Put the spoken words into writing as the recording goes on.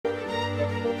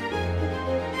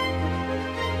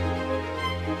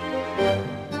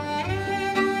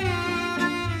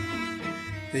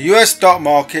The US stock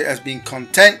market has been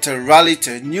content to rally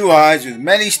to new highs, with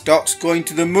many stocks going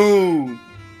to the moon,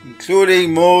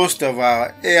 including most of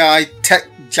our AI tech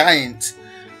giants,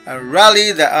 a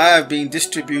rally that I have been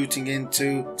distributing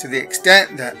into to the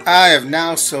extent that I have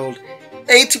now sold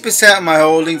 80% of my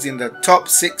holdings in the top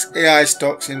 6 AI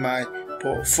stocks in my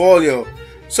portfolio,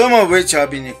 some of which I've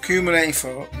been accumulating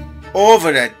for over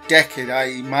a decade,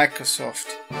 i.e. Microsoft.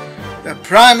 The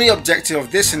primary objective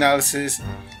of this analysis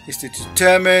is to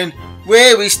determine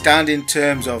where we stand in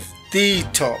terms of the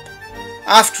top.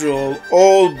 After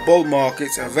all bull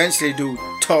markets eventually do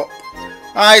top,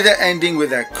 either ending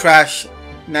with a crash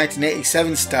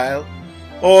 1987 style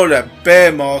or a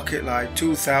bear market like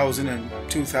 2000 and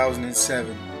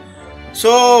 2007.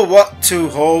 So what to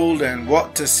hold and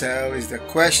what to sell is the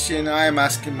question I am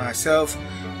asking myself,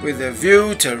 with a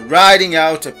view to riding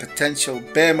out a potential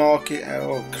bear market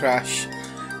or crash,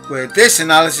 where this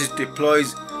analysis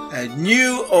deploys a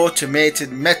new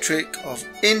automated metric of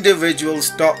individual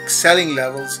stock selling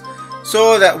levels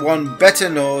so that one better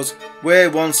knows where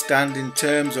one stands in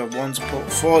terms of one's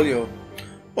portfolio,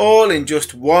 all in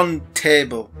just one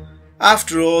table.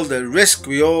 After all, the risk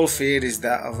we all fear is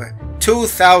that of a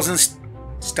 2000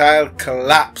 style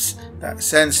collapse that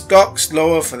sends stocks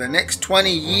lower for the next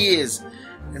 20 years.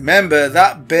 Remember,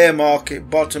 that bear market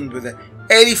bottomed with an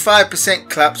 85%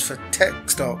 collapse for tech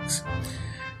stocks.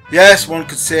 Yes, one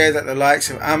could say that the likes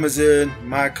of Amazon,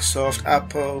 Microsoft,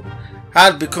 Apple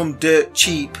had become dirt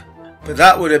cheap, but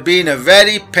that would have been a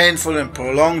very painful and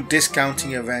prolonged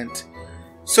discounting event.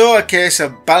 So a case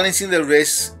of balancing the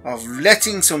risks of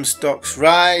letting some stocks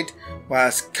ride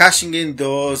whilst cashing in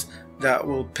those that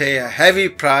will pay a heavy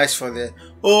price for their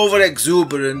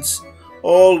over-exuberance,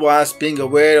 all whilst being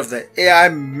aware of the AI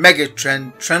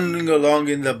megatrend trending along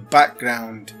in the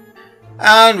background.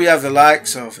 And we have the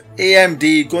likes of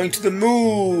AMD going to the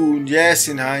moon. Yes,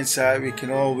 in hindsight we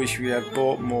can all wish we had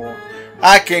bought more.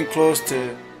 I came close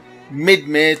to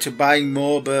mid-May to buying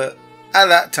more, but at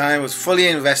that time I was fully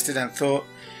invested and thought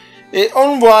it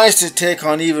unwise to take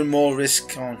on even more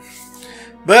risk on.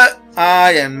 But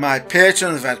I and my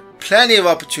patrons have had plenty of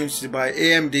opportunities to buy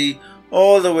AMD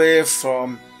all the way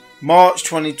from March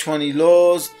 2020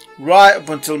 lows right up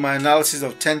until my analysis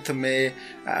of 10th of May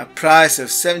at a price of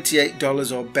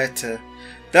 $78 or better.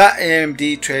 That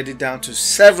AMD traded down to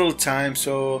several times,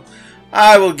 so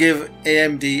I will give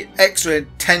AMD extra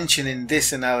attention in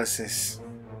this analysis.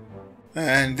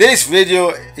 And this video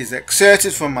is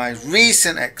excerpted from my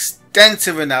recent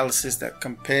extensive analysis that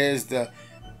compares the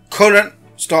current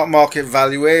stock market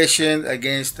valuation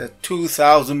against the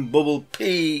 2000 bubble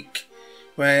peak,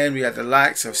 when we had the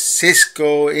likes of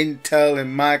Cisco, Intel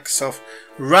and Microsoft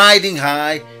riding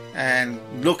high, and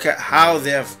look at how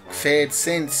they have fared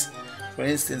since. For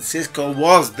instance, Cisco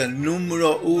was the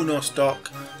numero uno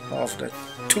stock of the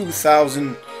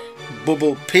 2000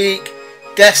 bubble peak,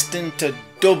 destined to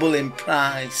double in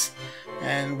price.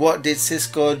 And what did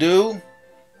Cisco do?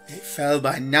 It fell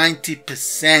by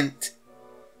 90%.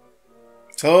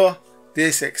 So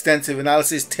this extensive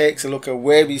analysis takes a look at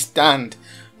where we stand.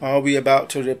 Are we about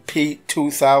to repeat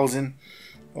 2000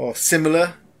 or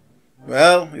similar?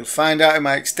 Well, you'll find out in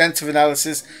my extensive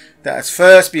analysis that has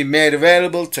first been made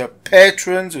available to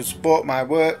patrons who support my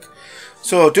work.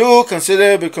 So do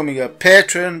consider becoming a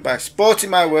patron by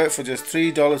supporting my work for just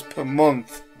 $3 per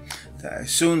month. That is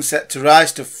soon set to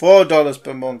rise to $4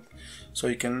 per month. So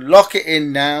you can lock it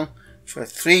in now for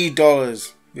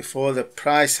 $3 before the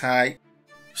price hike.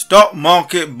 Stock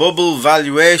market bubble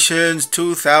valuations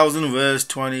 2000 vs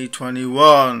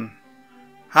 2021.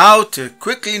 How to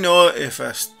quickly know if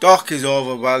a stock is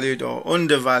overvalued or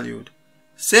undervalued.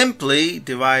 Simply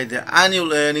divide the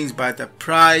annual earnings by the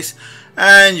price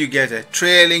and you get a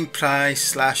trailing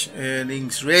price /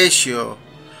 earnings ratio.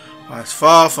 It's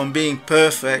far from being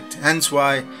perfect, hence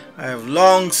why I have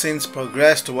long since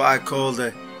progressed to what I call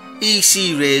the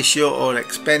EC ratio, or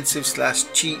expensive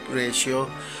 / cheap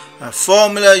ratio, a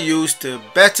formula used to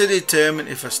better determine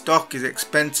if a stock is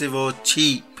expensive or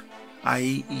cheap,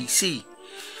 i.e. EC,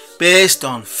 based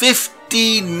on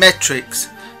 15 metrics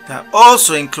that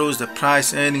also includes the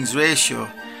price earnings ratio.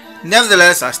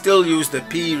 Nevertheless, I still use the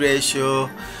P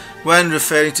ratio when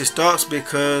referring to stocks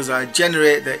because I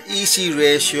generate the EC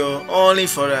ratio only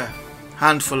for a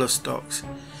handful of stocks.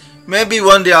 Maybe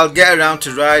one day I'll get around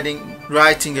to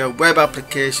writing a web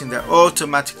application that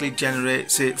automatically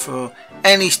generates it for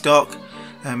any stock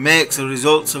and makes the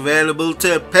results available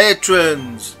to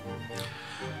patrons.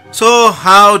 So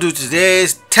how do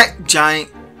today's tech giant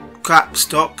crap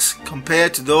stocks compare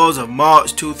to those of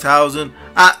March 2000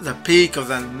 at the peak of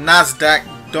the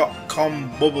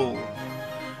Nasdaq.com bubble?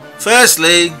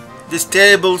 Firstly, This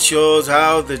table shows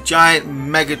how the giant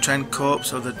megatrend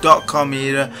corps of the dot-com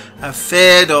era have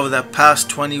fared over the past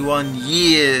 21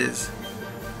 years.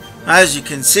 As you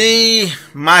can see,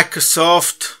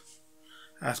 Microsoft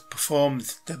has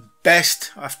performed the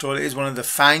best. After all, it is one of the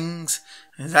fangs,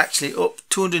 and is actually up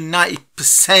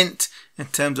 290% in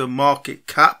terms of market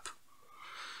cap.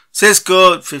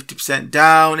 Cisco 50%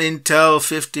 down, Intel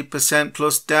 50%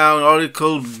 plus down,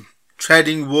 Oracle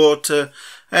treading water,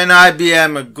 and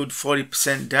IBM a good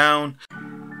 40% down.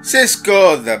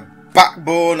 Cisco, the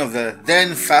backbone of the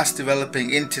then fast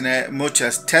developing internet, much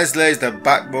as Tesla is the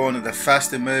backbone of the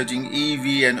fast emerging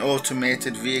EV and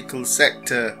automated vehicle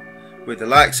sector, with the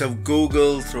likes of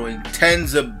Google throwing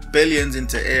tens of billions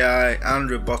into AI and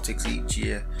robotics each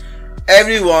year.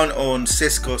 Everyone owns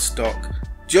Cisco stock,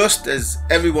 just as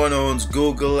everyone owns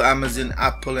Google, Amazon,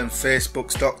 Apple and Facebook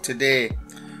stock today.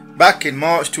 Back in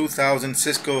March 2000,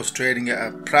 Cisco was trading at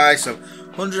a price of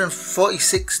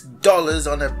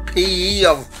 $146 on a PE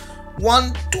of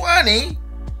 120.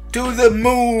 To the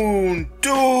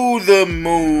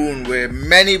moon, where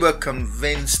many were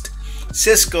convinced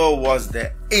Cisco was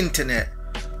the internet.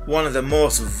 One of the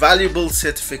most valuable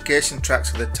certification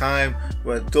tracks of the time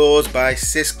were those by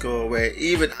Cisco, where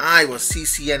even I was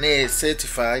CCNA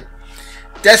certified,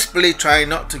 desperately trying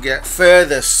not to get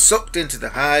further sucked into the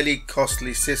highly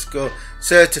costly Cisco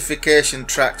certification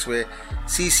tracks, where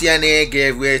CCNA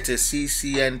gave way to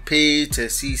CCNP, to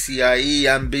CCIE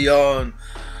and beyond.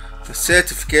 The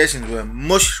certifications were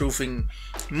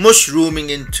mushrooming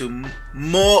into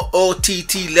more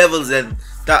OTT levels than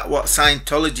that what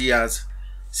Scientology has.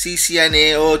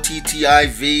 CCNA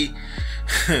OTTIV,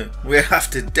 where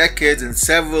after decades and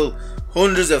several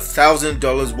hundreds of thousands of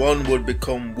dollars one would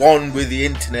become one with the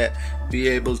internet, be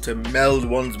able to meld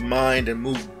one's mind and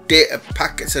move data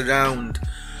packets around.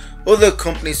 Other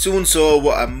companies soon saw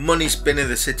what a money spinner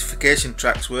the certification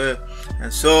tracks were,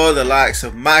 and so the likes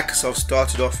of Microsoft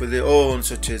started off with their own,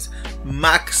 such as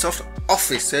Microsoft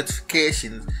Office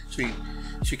certifications, so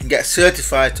you can get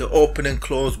certified to open and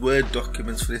close Word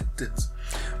documents, for instance.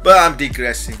 But I'm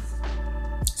digressing.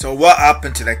 So what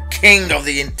happened to the king of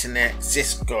the internet,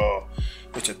 Cisco,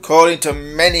 which according to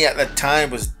many at the time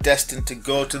was destined to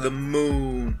go to the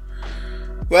moon?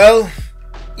 Well,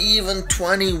 even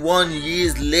 21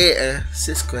 years later,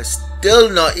 Cisco has still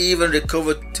not even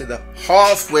recovered to the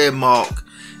halfway mark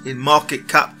in market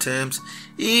cap terms.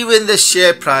 Even the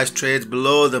share price trades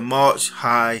below the March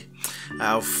high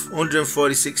of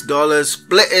 $146,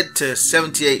 splitted to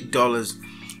 $78.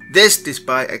 This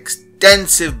despite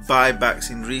extensive buybacks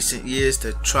in recent years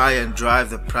to try and drive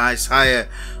the price higher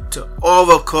to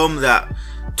overcome that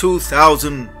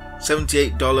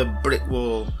 $2,078 brick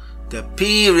wall. The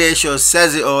PE ratio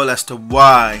says it all as to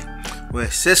why, where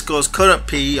Cisco's current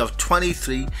PE of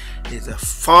 23 is a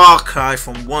far cry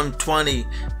from 120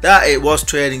 that it was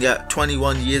trading at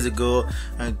 21 years ago,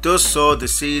 and does sow the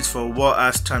seeds for what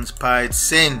has transpired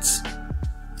since.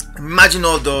 Imagine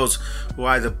all those who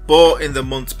either bought in the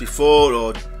months before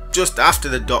or just after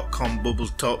the dot-com bubble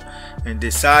top and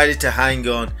decided to hang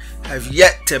on have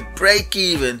yet to break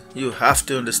even. You have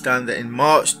to understand that in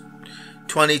March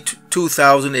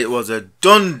 2000 it was a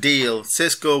done deal.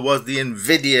 Cisco was the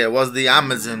Nvidia, was the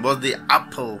Amazon, was the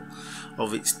Apple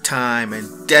of its time,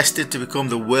 and destined to become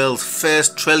the world's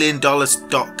first $1 trillion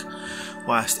stock.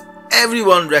 Whilst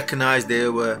everyone recognized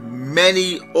there were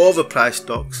many overpriced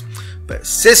stocks, but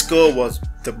Cisco was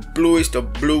the bluest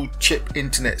of blue chip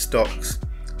internet stocks.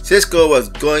 Cisco was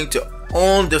going to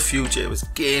own the future. It was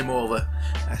game over,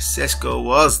 as Cisco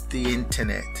was the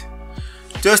internet.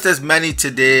 Just as many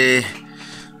today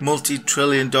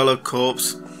multi-trillion-dollar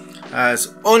corps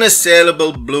as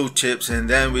unassailable blue chips, and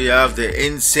then we have the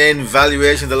insane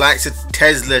valuation, the likes of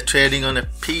Tesla trading on a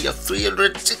P of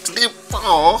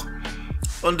 364.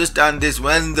 Understand this: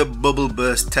 when the bubble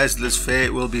bursts, Tesla's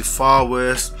fate will be far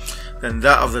worse than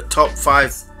that of the top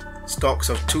 5 stocks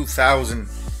of 2000.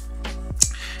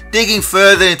 Digging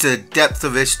further into the depth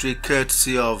of history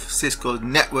courtesy of Cisco's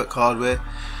network hardware,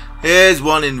 here's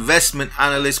one investment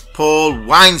analyst, Paul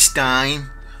Weinstein,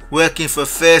 working for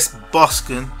First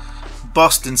Boston,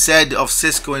 said of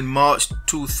Cisco in March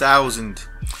 2000,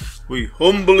 "We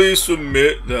humbly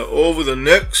submit that over the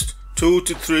next 2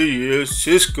 to 3 years,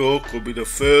 Cisco could be the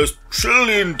first $1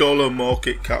 trillion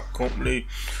market cap company,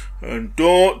 and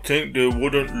don't think they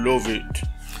wouldn't love it."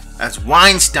 As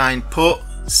Weinstein put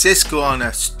Cisco on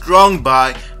a strong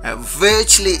buy at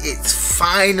virtually its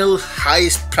final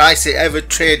highest price it ever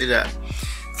traded at.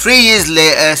 3 years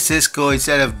later, Cisco,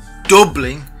 instead of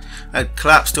doubling, had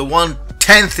collapsed to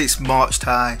 1/10 its March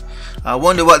high. I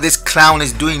wonder what this clown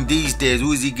is doing these days.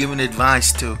 Who is he giving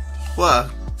advice to?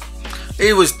 What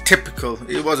It was typical.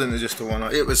 It wasn't just a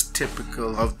one-off. It was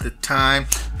typical of the time.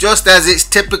 Just as it's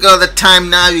typical of the time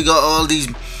now, you got all these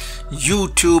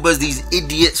YouTubers, these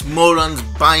idiots, morons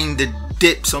buying the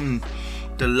dips on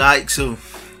the likes of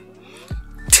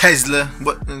Tesla,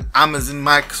 Amazon,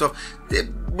 Microsoft. They're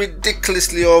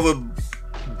ridiculously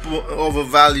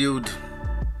overvalued.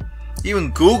 Even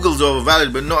Google's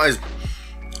overvalued, but not as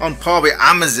on par with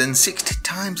Amazon. 60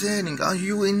 times earning. Are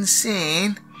you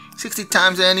insane? 60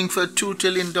 times earning for a $2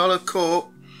 trillion corp.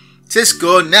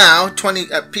 Cisco now,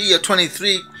 at P of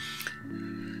 23.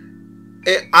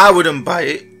 I wouldn't buy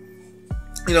it.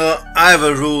 You know, I have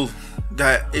a rule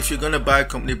that if you're going to buy a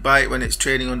company, buy it when it's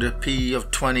trading under a P of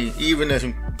 20. Even a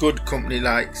good company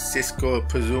like Cisco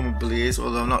presumably is,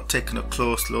 although I'm not taking a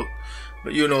close look.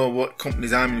 But you know what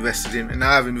companies I'm invested in, and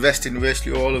I've invested in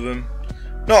virtually all of them.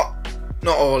 Not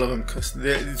all of them, because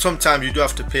sometimes you do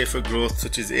have to pay for growth,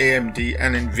 such as AMD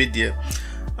and Nvidia.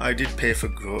 I did pay for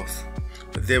growth,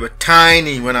 but they were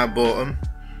tiny when I bought them.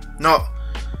 Not,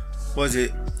 was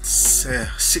it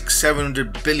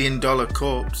 $600-700 billion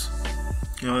corps?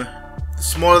 You know, the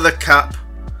smaller the cap,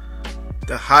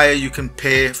 the higher you can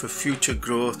pay for future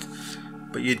growth.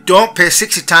 But you don't pay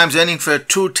 60 times earning for a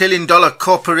 $2 trillion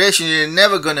corporation. You're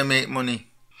never going to make money.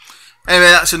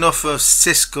 Anyway, that's enough for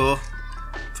Cisco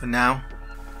for now.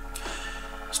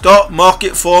 Stock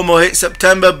market FOMO hit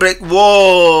September brick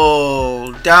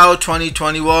wall. Dow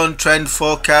 2021 trend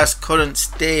forecast current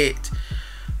state.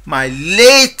 My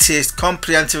latest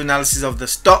comprehensive analysis of the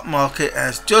stock market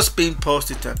has just been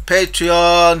posted to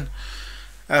Patreon.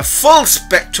 A full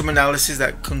spectrum analysis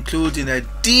that concludes in a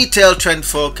detailed trend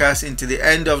forecast into the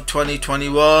end of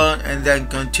 2021 and then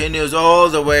continues all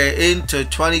the way into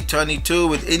 2022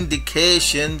 with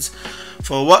indications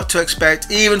for what to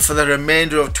expect even for the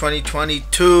remainder of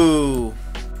 2022.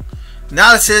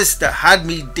 Analysis that had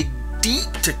me dig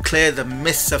deep to clear the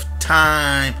mists of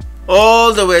time,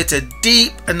 all the way to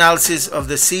deep analysis of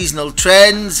the seasonal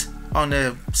trends on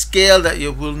a scale that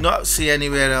you will not see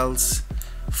anywhere else.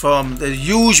 From the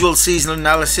usual seasonal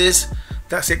analysis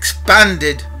that's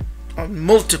expanded on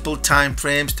multiple time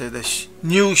frames to the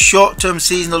new short-term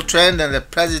seasonal trend and the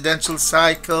presidential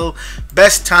cycle,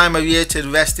 best time of year to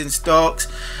invest in stocks,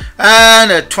 and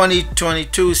a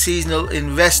 2022 seasonal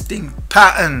investing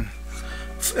pattern,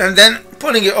 and then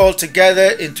putting it all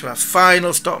together into a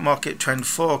final stock market trend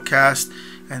forecast,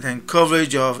 and then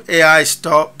coverage of AI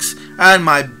stocks and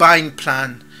my buying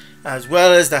plan, as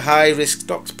well as the high risk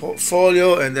stocks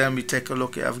portfolio. And then we take a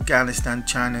look at Afghanistan,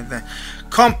 China. The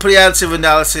comprehensive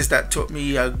analysis that took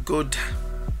me a good,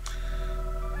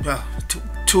 well,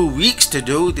 2 weeks to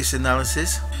do this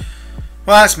analysis.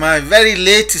 Whilst my very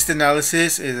latest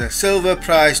analysis is a silver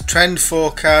price trend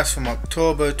forecast from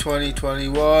October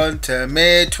 2021 to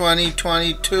May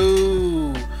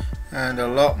 2022, and a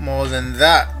lot more than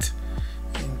that,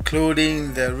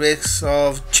 including the risks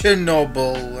of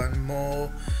Chernobyl and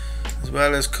more, as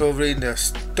well as covering the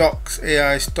stocks,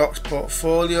 AI stocks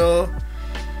portfolio,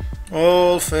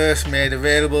 all first made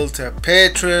available to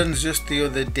patrons just the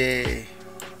other day.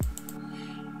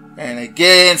 And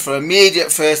again, for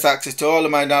immediate first access to all of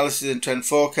my analysis and trend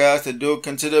forecasts, I do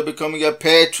consider becoming a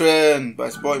patron by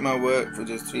supporting my work for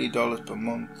just $3 per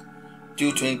month,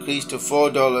 due to increase to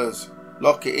 $4.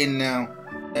 Lock it in now.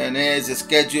 And here's the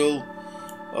schedule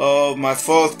of my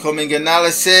forthcoming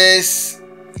analysis.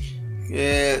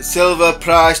 Silver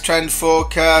price trend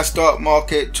forecast, stock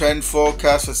market trend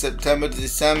forecast for September to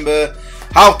December,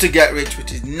 how to get rich,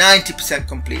 which is 90%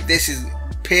 complete. This is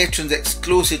patrons,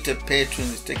 exclusive to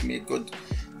patrons. It's taken me a good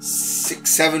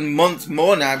 6-7 months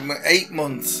more now, 8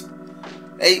 months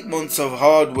of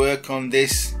hard work on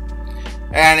this,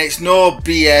 and it's no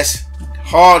BS,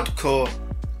 hardcore,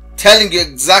 telling you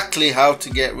exactly how to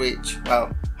get rich.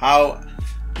 Well,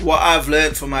 what I've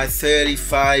learned from my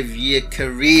 35-year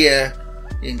career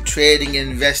in trading,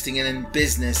 investing, and in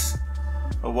business,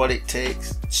 or what it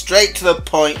takes. Straight to the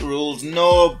point rules,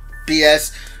 no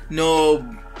BS, no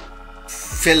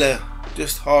filler,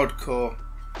 just hardcore.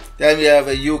 Then we have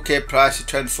a UK price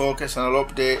trend focus, and I'll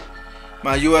update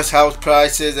my US house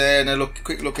prices and a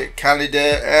quick look at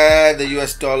Canada and the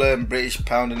US dollar and British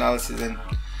pound analysis, and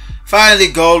finally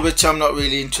gold, which I'm not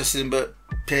really interested in, but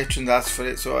patrons ask for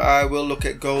it, so I will look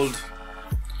at gold.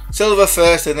 Silver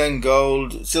first and then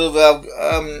gold. Silver,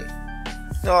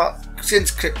 no, since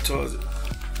crypto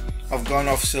I've gone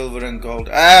off silver and gold.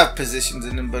 I have positions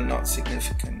in them, but not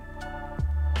significant.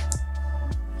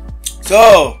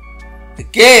 So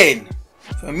again,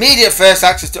 for immediate first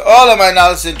access to all of my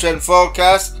analysis and trend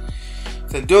forecasts,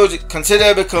 So do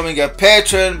consider becoming a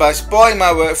patron by supporting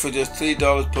my work for just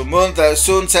 $3 per month. That is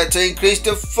soon set to increase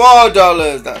to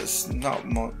 $4. That's not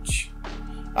much.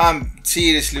 I'm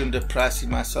seriously underpricing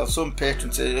myself. Some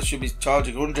patrons say I should be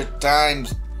charging 100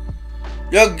 times.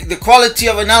 The quality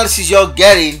of analysis you're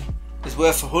getting is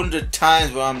worth 100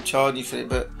 times what I'm charging for it.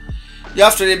 But you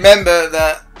have to remember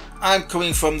that I'm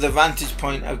coming from the vantage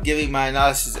point of giving my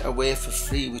analysis away for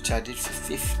free, which I did for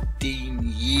 15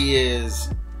 years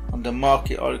on the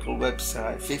Market Oracle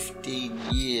website. 15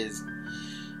 years.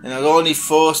 And I was only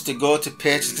forced to go to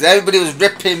patrons because everybody was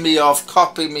ripping me off,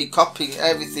 copying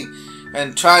everything,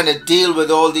 and trying to deal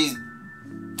with all these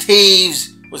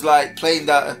thieves was like playing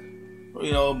that,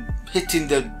 you know, hitting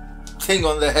the thing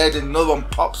on the head and another one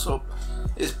pops up.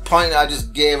 It's point I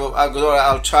just gave up. I go, alright,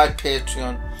 I'll try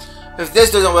Patreon. If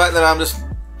this doesn't work, then I'm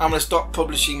gonna stop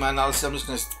publishing my analysis. I'm just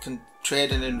gonna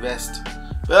trade and invest.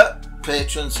 But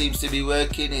Patreon seems to be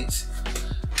working. It's,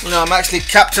 you know, I'm actually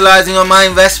capitalizing on my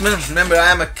investment. Remember, I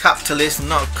am a capitalist, I'm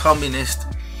not a communist.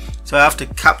 So I have to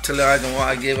capitalize on what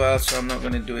I give out, so I'm not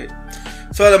going to do it.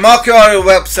 So the Market Oracle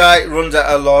website runs at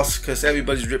a loss because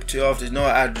everybody's ripped it off. There's no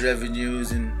ad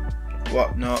revenues and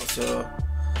whatnot. So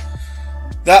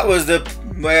that was the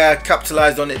way I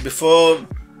capitalized on it before.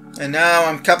 And now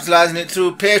I'm capitalizing it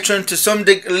through Patreon to some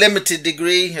limited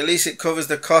degree. At least it covers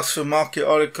the cost for Market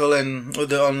Oracle and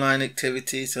other online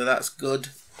activities. So that's good.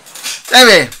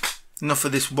 Anyway, enough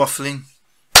of this waffling.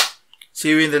 See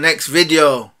you in the next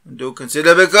video, and do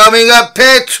consider becoming a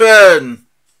patron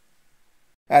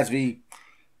as we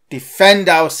defend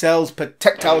ourselves,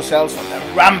 protect ourselves from the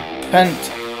rampant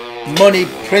money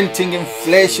printing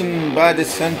inflation by the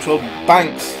central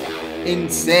banks.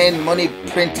 Insane money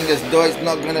printing as though it's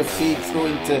not going to feed through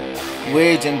into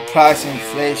wage and price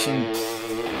inflation.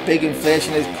 Big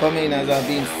inflation is coming, as I've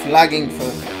been flagging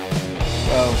for,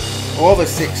 well, over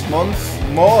 6 months.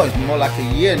 It's more like a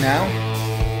year now.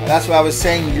 That's what I was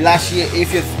saying last year.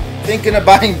 If you're thinking of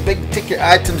buying big ticket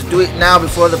items, do it now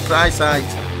before the price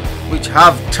hikes, which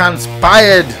have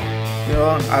transpired. You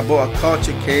know, I bought a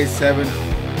Karcher K7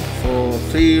 for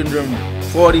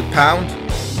 £340.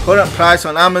 Current price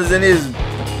on Amazon is,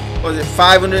 was it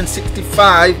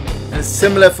 $565, and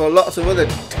similar for lots of other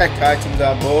tech items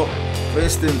I bought. For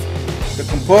instance, the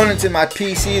components in my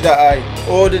PC that I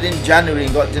ordered in January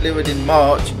and got delivered in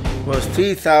March was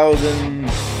 £3,100.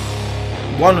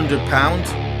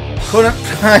 Current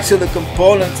price of the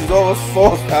components is over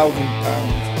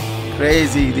 £4,000.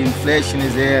 Crazy, the inflation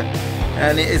is here,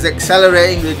 and it is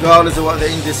accelerating regardless of what the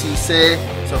indices say.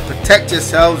 So protect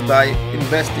yourselves by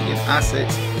investing in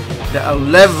assets that are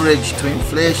leveraged to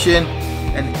inflation,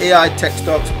 and AI tech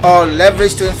stocks are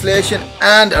leveraged to inflation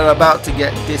and are about to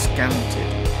get discounted.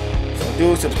 So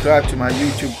do subscribe to my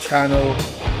YouTube channel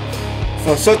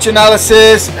for such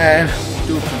analysis, and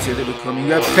do consider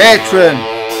becoming a patron.